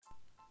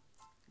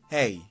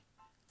Hey,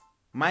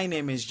 my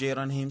name is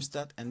Jaron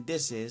Himstad, and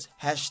this is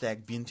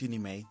hashtag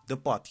Bintunime, the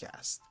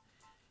podcast.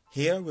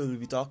 Here we will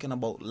be talking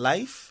about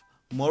life,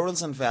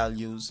 morals and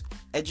values,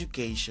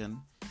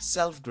 education,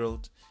 self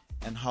growth,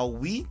 and how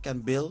we can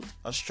build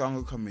a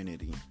stronger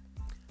community.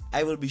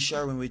 I will be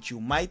sharing with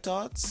you my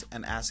thoughts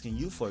and asking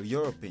you for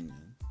your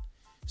opinion.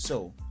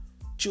 So,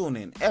 tune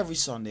in every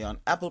Sunday on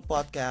Apple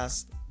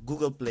Podcast,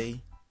 Google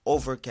Play,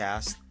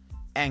 Overcast,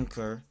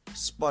 Anchor,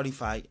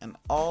 Spotify, and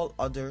all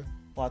other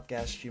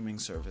podcast streaming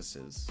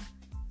services.